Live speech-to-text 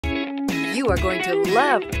You are going to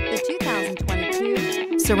love the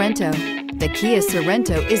 2022 Sorento. The Kia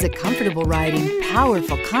Sorento is a comfortable riding,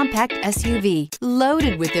 powerful compact SUV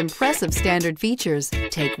loaded with impressive standard features.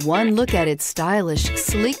 Take one look at its stylish,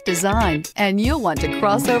 sleek design and you'll want to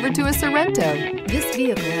cross over to a Sorento. This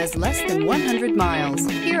vehicle has less than 100 miles.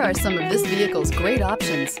 Here are some of this vehicle's great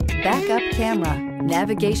options: backup camera,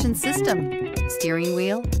 navigation system, steering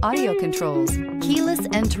wheel audio controls, keyless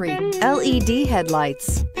entry, LED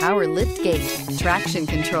headlights, power liftgate, traction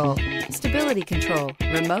control, stability control,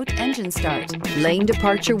 remote engine start, lane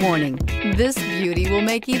departure warning. This beauty will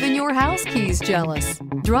make even your house keys jealous.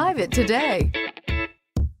 Drive it today.